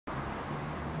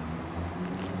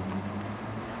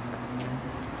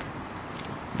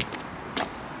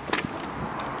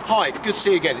Hi, good to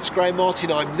see you again. It's Graham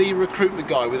Martin. I'm the Recruitment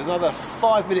Guy with another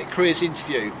 5-minute careers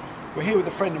interview. We're here with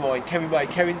a friend of mine, Kevin May.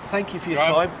 Kevin, thank you for your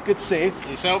time. Good to see you.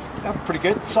 Yourself? Yeah, pretty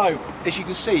good. So, as you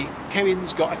can see,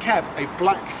 Kevin's got a cab, a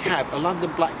black cab, a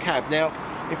London black cab. Now,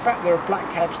 in fact, there are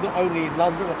black cabs not only in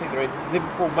London, I think they're in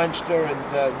Liverpool, Manchester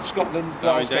and Scotland,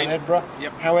 Glasgow and Edinburgh.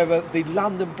 Yep. However, the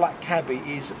London black cabbie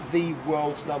is the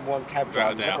world's #1 cab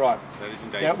driver. Is that right? That is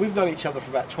indeed. Now, we've known each other for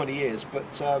about 20 years, but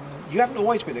you haven't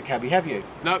always been a cabbie, have you?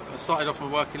 No, I started off my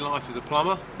working life as a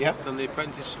plumber. Yep. Done the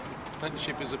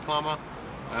apprenticeship as a plumber.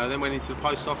 Then went into the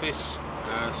post office,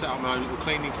 set up my own little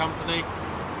cleaning company.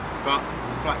 But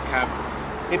the black cab...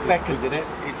 It beckoned, did it?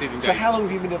 It did indeed. So how long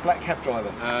have you been a black cab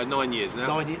driver? 9 years now.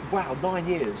 9 years. Wow, 9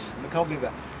 years. I can't believe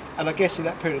that. And I guess in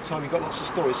that period of time you've got lots of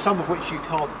stories, some of which you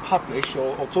can't publish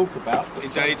or talk about. But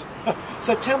Indeed.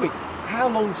 So tell me, how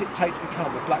long does it take to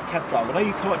become a black cab driver? I know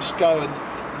you can't just go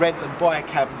and rent and buy a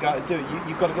cab and go and do it.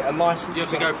 You've got to get a licence. You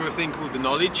have to go through a thing called the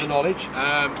knowledge. The knowledge.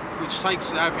 Which takes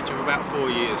an average of about 4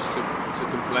 years to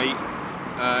complete.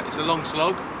 It's a long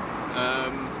slog,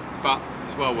 but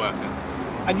it's well worth it.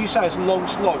 And you say it's a long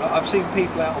slog. I've seen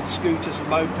people out on scooters and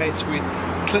mopeds with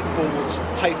clipboards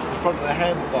taped to the front of their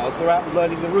handlebars. They're out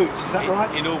learning the routes, is that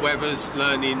right? In all weathers,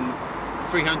 learning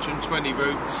 320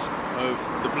 routes of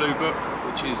the Blue Book,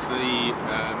 which is the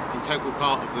integral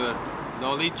part of the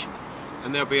knowledge.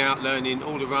 And they'll be out learning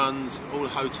all the runs, all the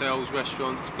hotels,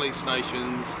 restaurants, police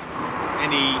stations,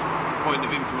 any point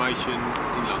of information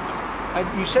in London.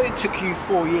 And you said it took you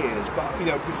 4 years, but you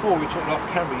know, before we talked off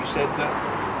camera, you said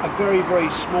that a very, very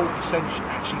small percentage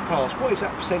actually pass. What is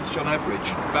that percentage on average?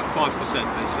 About 5%,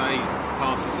 they say,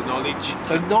 passes the knowledge.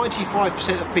 So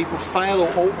 95% of people fail, or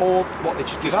what, they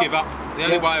just give up? The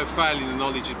only way of failing the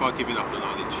knowledge is by giving up the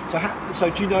knowledge. So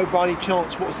do you know by any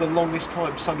chance what was the longest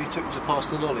time somebody took to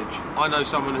pass the knowledge? I know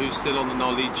someone who's still on the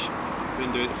knowledge,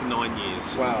 been doing it for 9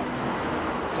 years. Wow.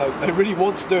 So they really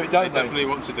want to do it, don't they? They definitely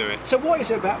want to do it. So what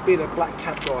is it about being a black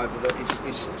cab driver that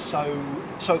is so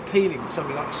appealing to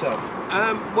somebody like yourself?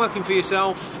 Working for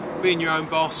yourself, being your own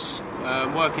boss,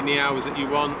 working the hours that you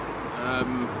want.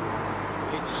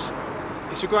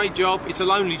 It's a great job. It's a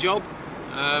lonely job.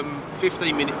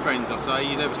 15-minute friends, I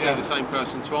say. You never see the same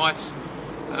person twice.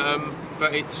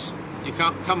 But you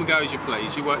can't come and go as you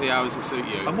please. You work the hours that suit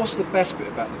you. And what's the best bit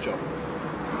about the job?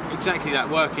 Exactly that,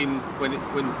 working when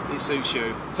it suits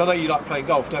you. So I know you like playing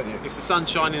golf, don't you? If the sun's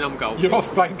shining, I'm golfing. You're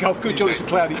off playing golf. Good job it's a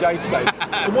cloudy day today.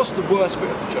 And what's the worst bit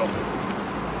of the job?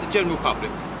 The general public.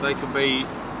 They can be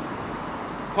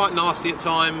quite nasty at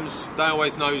times. They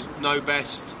always know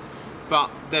best, but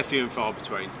they're few and far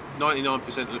between.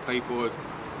 99% of the people are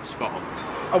spot on.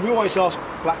 And we always ask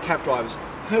black cab drivers,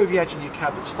 who have you had in your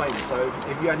cab that's famous? So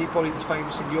have you had anybody that's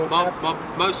famous in your cab?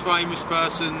 My most famous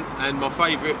person and my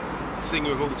favourite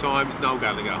singer of all time is Noel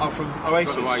Gallagher. Oh, from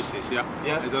Oasis? From Oasis,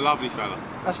 yeah. He's a lovely fella.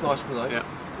 That's nice to know. Yeah.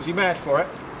 Was he mad for it?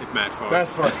 He's mad for it. Mad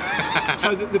for it.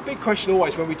 So the big question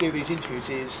always when we do these interviews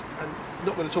is, and I'm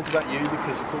not going to talk about you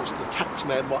because of course the tax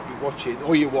man might be watching,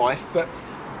 or your wife, but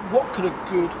what can a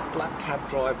good black cab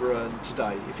driver earn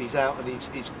today if he's out and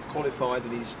he's qualified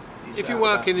and he's if you're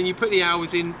working and you put the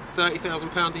hours in,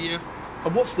 £30,000 a year.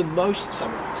 And what's the most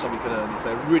somebody can earn if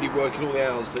they're really working all the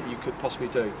hours that you could possibly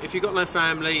do? If you've got no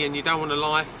family and you don't want a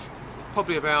life,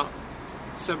 probably about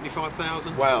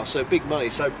 75,000. Wow, so big money.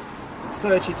 So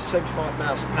 30 to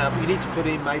 75,000 pounds, but you need to put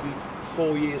in maybe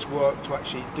 4 years' work to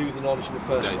actually do the knowledge in the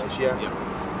first place. Yeah.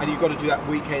 And you've got to do that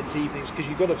weekends, evenings, because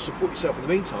you've got to support yourself in the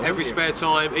meantime. Every spare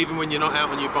time, even when you're not out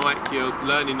on your bike, you're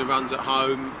learning the runs at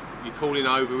home. You're calling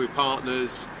over with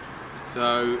partners.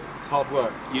 So it's hard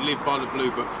work. You live by the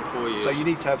Blue Book for 4 years. So you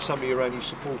need to have somebody around you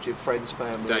supportive, friends,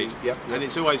 family. Indeed. Yep. And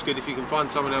it's always good if you can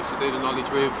find someone else to do the knowledge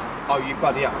with. Oh, you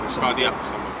buddy up with someone. Buddy up with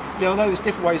someone. Now I know there's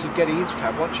different ways of getting into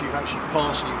cab. Once you've actually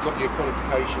passed and you've got your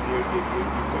qualification, you've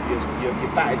got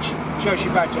your badge. Shows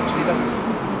your badge actually, doesn't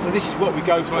it? So this is what we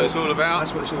go for. That's what it's all about.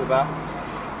 That's what it's all about.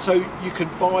 So you can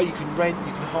buy, you can rent,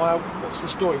 you can hire. What's the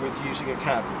story with using a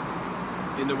cab?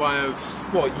 In the way of...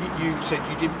 Well, you said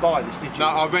you didn't buy this, did you? No,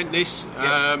 I rent this.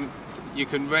 Yeah. You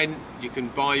can rent, you can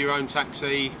buy your own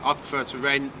taxi. I prefer to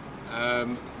rent.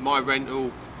 My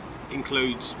rental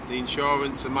includes the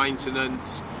insurance, the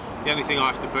maintenance. The only thing I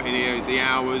have to put in here is the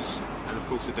hours and of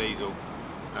course the diesel.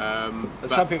 And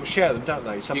some people share them, don't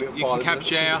they? Some people buy can cab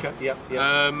share.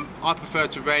 Yeah. I prefer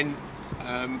to rent,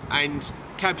 and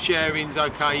cab sharing's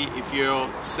okay if you're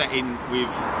setting with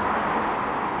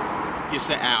your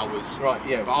set hours. Right,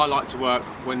 yeah. But I like to work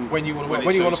when you want to work,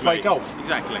 when you want to play golf.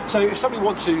 Exactly. So if somebody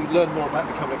wants to learn more about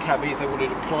becoming a cabbie, if they wanted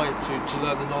to apply to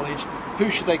learn the knowledge, who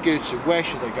should they go to? Where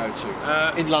should they go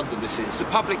to? In London, this is. The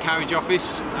Public Carriage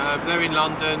Office. They're in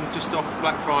London, just off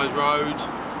Blackfriars Road.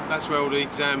 That's where all the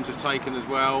exams are taken as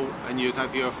well, and you'd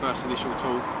have your first initial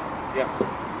talk Yeah.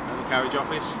 at the carriage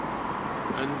office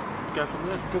and go from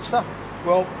there. Good stuff.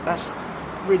 Well, that's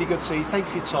really good to see you. Thank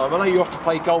you for your time. I know you're off to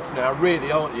play golf now,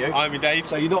 really, aren't you? I'm indeed.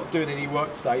 So you're not doing any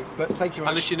work today, but thank you very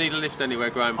much. Unless you need a lift anywhere,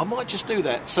 Graham. I might just do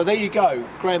that. So there you go.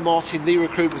 Graham Martin, the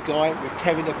recruitment guy, with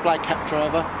Kevin, the black cap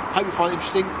driver. Hope you find it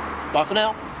interesting. Bye for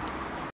now.